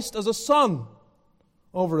 Christ as a son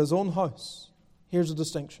over his own house. Here's a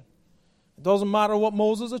distinction. It doesn't matter what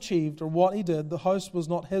Moses achieved or what he did. The house was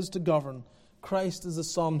not his to govern. Christ is the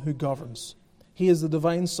Son who governs. He is the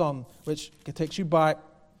divine Son, which takes you back.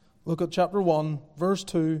 Look at chapter 1, verse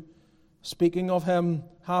 2. Speaking of him,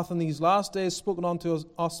 hath in these last days spoken unto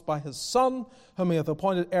us by his Son, whom he hath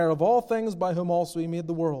appointed heir of all things, by whom also he made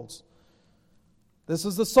the worlds. This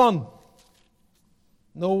is the Son.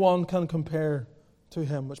 No one can compare to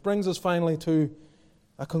him. Which brings us finally to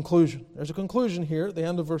a conclusion. There's a conclusion here at the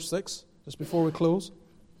end of verse 6, just before we close.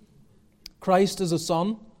 Christ is a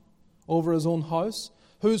son over his own house.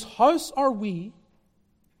 Whose house are we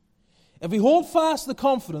if we hold fast the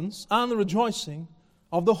confidence and the rejoicing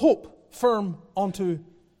of the hope firm unto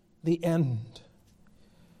the end?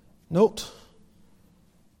 Note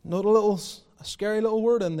a scary little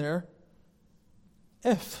word in there.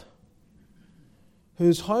 If.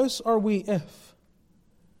 Whose house are we if?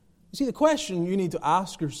 You see, the question you need to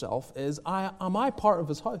ask yourself is, am I part of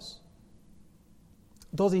his house?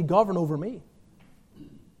 Does he govern over me?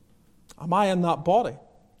 Am I in that body?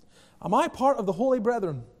 Am I part of the holy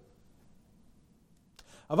brethren?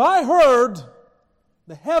 Have I heard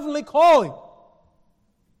the heavenly calling?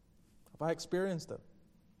 Have I experienced it?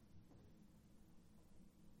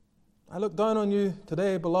 I look down on you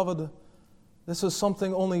today, beloved. This is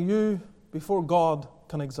something only you before God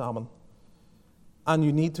can examine. And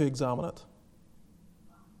you need to examine it.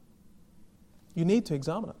 You need to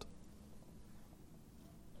examine it.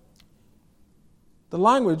 The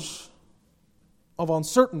language of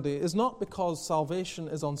uncertainty is not because salvation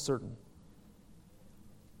is uncertain.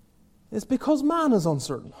 It's because man is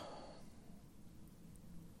uncertain.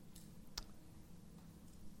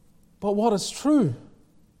 But what is true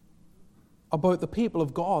about the people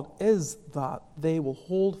of God is that they will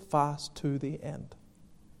hold fast to the end.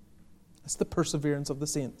 It's the perseverance of the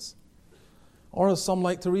saints. Or as some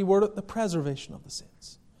like to reword it, the preservation of the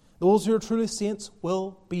saints. Those who are truly saints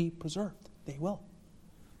will be preserved. They will.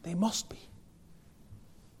 They must be.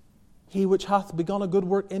 He which hath begun a good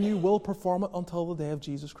work in you will perform it until the day of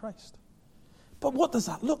Jesus Christ. But what does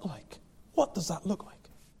that look like? What does that look like?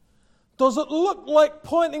 Does it look like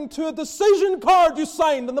pointing to a decision card you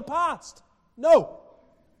signed in the past? No.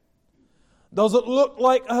 Does it look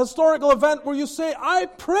like a historical event where you say, I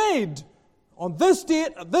prayed on this date,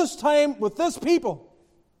 at this time, with this people?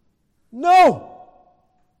 No.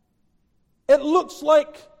 It looks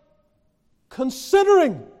like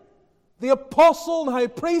considering the apostle and high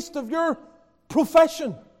priest of your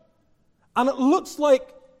profession. And it looks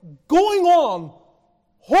like going on,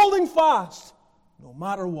 holding fast, no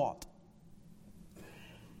matter what.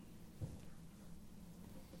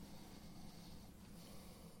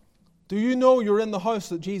 Do you know you're in the house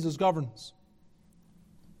that Jesus governs?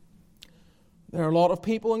 There are a lot of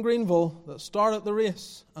people in Greenville that started the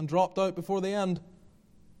race and dropped out before the end.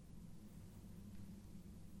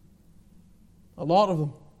 A lot of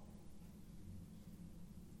them.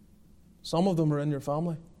 Some of them are in your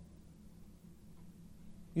family.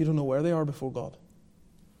 You don't know where they are before God.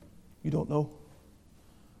 You don't know.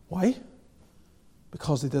 Why?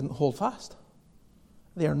 Because they didn't hold fast.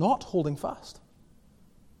 They are not holding fast.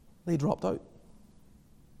 They dropped out.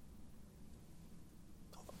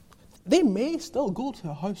 They may still go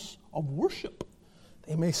to a house of worship.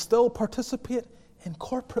 They may still participate in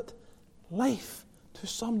corporate life to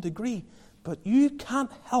some degree. But you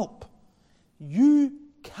can't help. You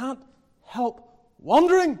can't help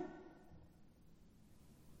wondering,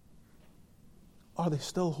 are they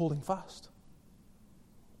still holding fast?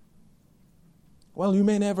 Well, you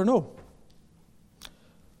may never know.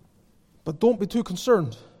 But don't be too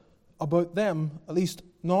concerned about them, at least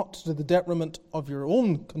not to the detriment of your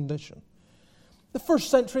own condition. The first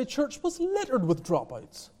century church was littered with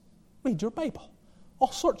dropouts. Read your Bible.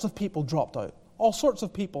 All sorts of people dropped out. All sorts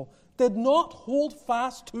of people did not hold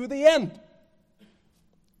fast to the end.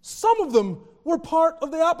 Some of them were part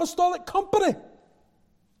of the apostolic company.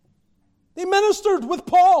 They ministered with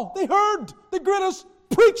Paul. They heard the greatest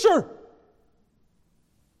preacher.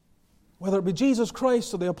 Whether it be Jesus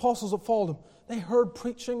Christ or the apostles that followed him, they heard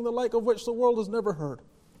preaching the like of which the world has never heard.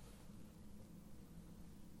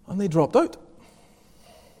 And they dropped out.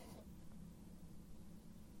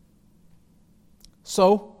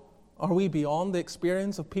 So, are we beyond the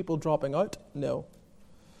experience of people dropping out? No.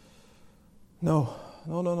 No,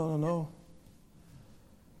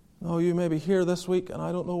 you may be here this week, and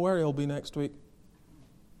I don't know where you'll be next week.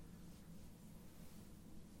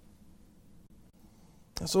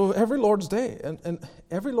 So every Lord's Day, and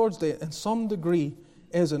every Lord's Day, in some degree,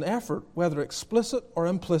 is an effort, whether explicit or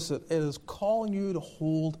implicit. It is calling you to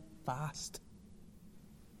hold fast.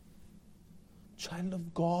 Child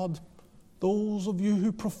of God, those of you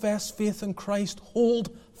who profess faith in Christ,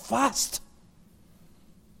 hold fast.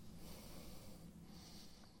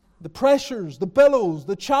 The pressures, the billows,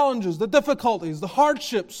 the challenges, the difficulties, the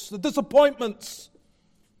hardships, the disappointments,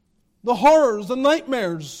 the horrors, the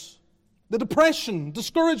nightmares, the depression,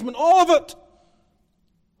 discouragement, all of it.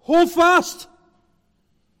 Hold fast.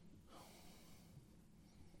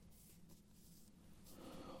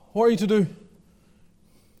 What are you to do?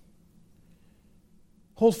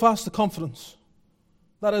 Hold fast to confidence.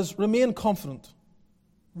 That is, remain confident.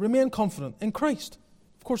 Remain confident in Christ.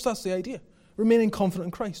 Of course, that's the idea. Remaining confident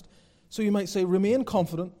in Christ. So you might say, remain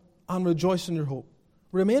confident and rejoice in your hope.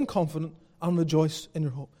 Remain confident and rejoice in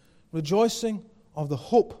your hope. Rejoicing of the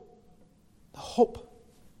hope. The hope.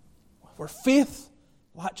 Where faith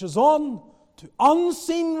latches on to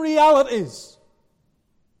unseen realities.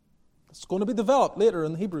 It's going to be developed later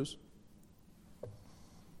in Hebrews.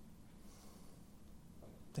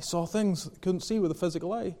 They saw things they couldn't see with a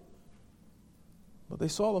physical eye. But they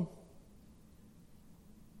saw them.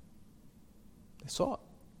 They saw it.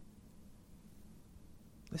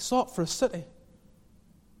 They sought for a city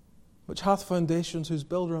which hath foundations, whose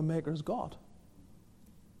builder and maker is God.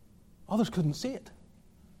 Others couldn't see it.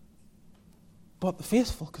 But the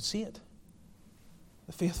faithful could see it.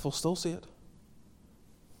 The faithful still see it.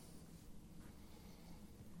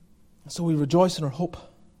 And so we rejoice in our hope.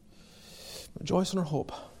 Rejoice in our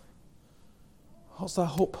hope. What's that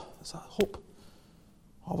hope? It's that hope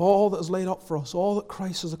of all that is laid up for us, all that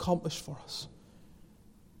Christ has accomplished for us,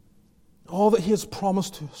 all that He has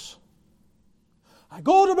promised to us. I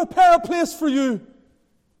go to prepare a place for you.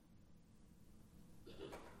 He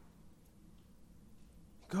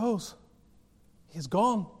goes. He's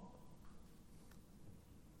gone.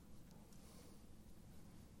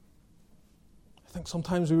 I think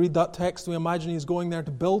sometimes we read that text, we imagine He's going there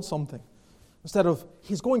to build something, instead of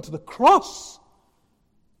He's going to the cross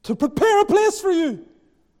to prepare a place for you.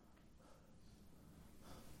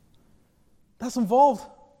 That's involved.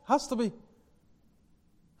 Has to be.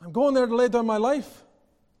 I'm going there to lay down my life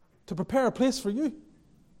to prepare a place for you.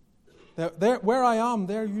 There, where I am,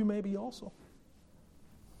 there you may be also.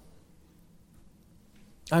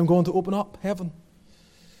 I'm going to open up heaven.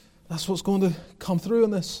 That's what's going to come through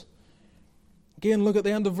in this. Again, look at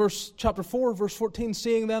the end of chapter 4, verse 14.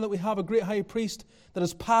 Seeing then that we have a great high priest that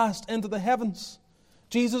has passed into the heavens,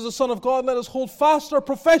 Jesus, the Son of God, let us hold fast our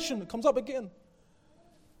profession. It comes up again.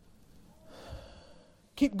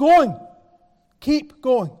 Keep going. Keep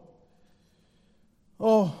going.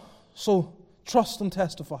 Oh, so trust and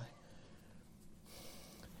testify.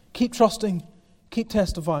 Keep trusting. Keep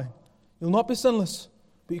testifying. You'll not be sinless,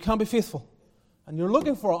 but you can be faithful. And you're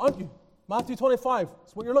looking for it, aren't you? Matthew 25.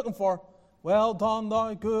 That's what you're looking for. Well done,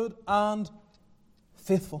 thou good and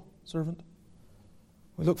faithful servant.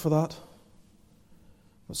 We look for that.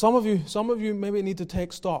 But some of you maybe need to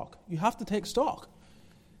take stock. You have to take stock.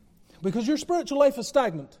 Because your spiritual life is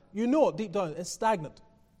stagnant. You know it deep down. It's stagnant.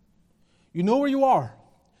 You know where you are.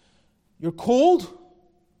 You're cold.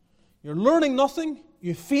 You're learning nothing.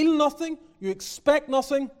 You feel nothing. You expect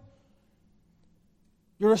nothing.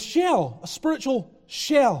 You're a shell, a spiritual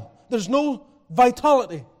shell. There's no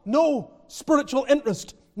vitality, no spiritual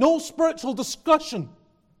interest, no spiritual discussion.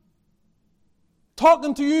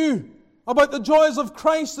 Talking to you about the joys of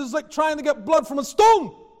Christ is like trying to get blood from a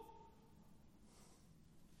stone.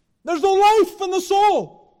 There's no life in the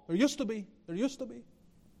soul. There used to be. But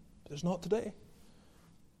there's not today.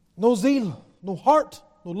 No zeal, no heart,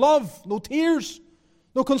 no love, no tears,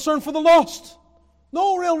 no concern for the lost.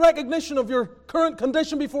 No real recognition of your current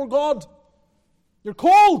condition before God. You're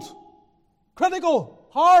cold, critical,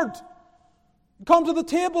 hard. You come to the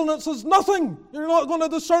table and it says nothing. You're not going to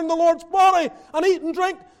discern the Lord's body and eat and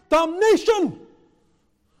drink. Damnation!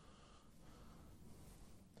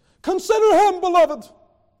 Consider Him, beloved.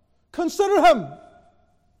 Consider Him.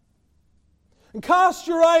 And cast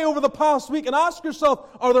your eye over the past week and ask yourself,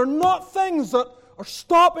 are there not things that are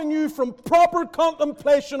stopping you from proper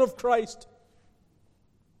contemplation of Christ?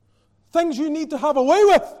 Things you need to have away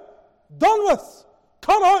with, done with,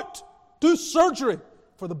 cut out, do surgery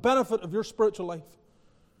for the benefit of your spiritual life.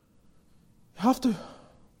 You have to.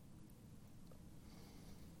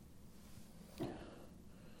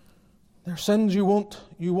 There are sins you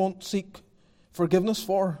won't seek forgiveness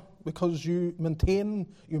for because you maintain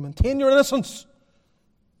your innocence.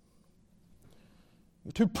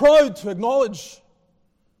 You're too proud to acknowledge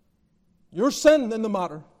your sin in the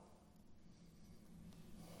matter.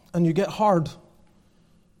 And you get hard.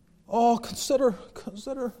 Oh, consider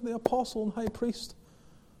the apostle and high priest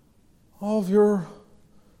of your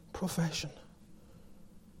profession.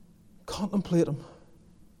 Contemplate him.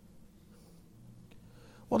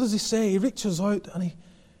 What does he say? He reaches out and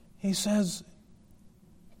he says,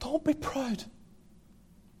 don't be proud.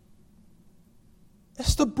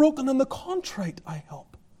 It's the broken and the contrite I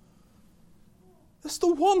help. It's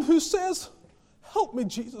the one who says, help me,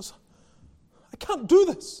 Jesus. I can't do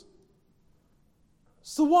this.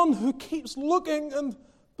 It's the one who keeps looking and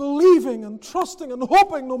believing and trusting and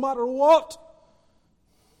hoping no matter what.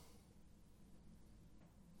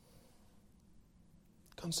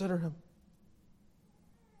 Consider him.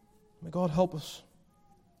 May God help us.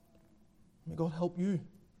 May God help you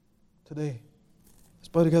today. Let's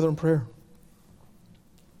bow together in prayer.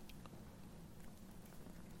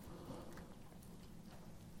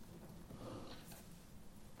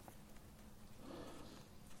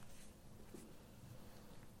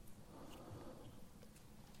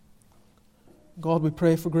 God, we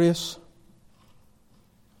pray for grace.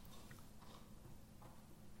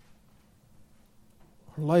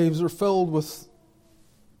 Our lives are filled with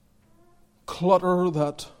clutter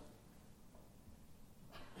that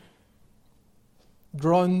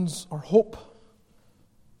drowns our hope,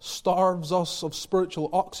 starves us of spiritual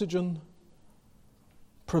oxygen,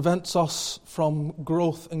 prevents us from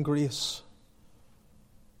growth in grace.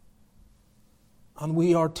 And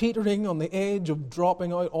we are teetering on the edge of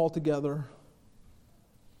dropping out altogether.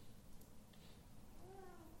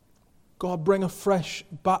 God, bring a fresh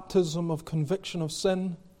baptism of conviction of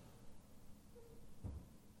sin.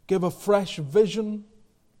 Give a fresh vision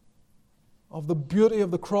of the beauty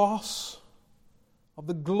of the cross, of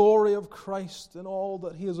the glory of Christ in all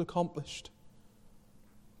that He has accomplished.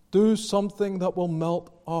 Do something that will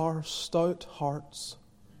melt our stout hearts.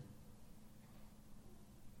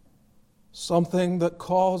 Something that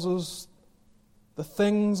causes the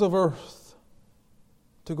things of earth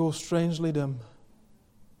to go strangely dim.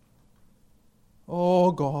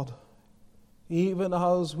 Oh God, even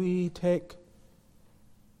as we take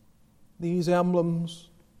these emblems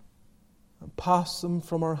and pass them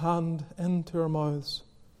from our hand into our mouths,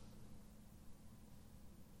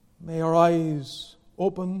 may our eyes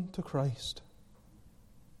open to Christ.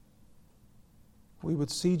 We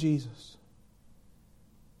would see Jesus.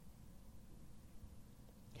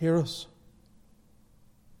 Hear us.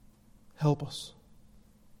 Help us.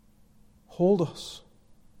 Hold us.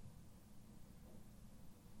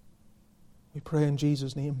 We pray in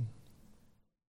Jesus' name.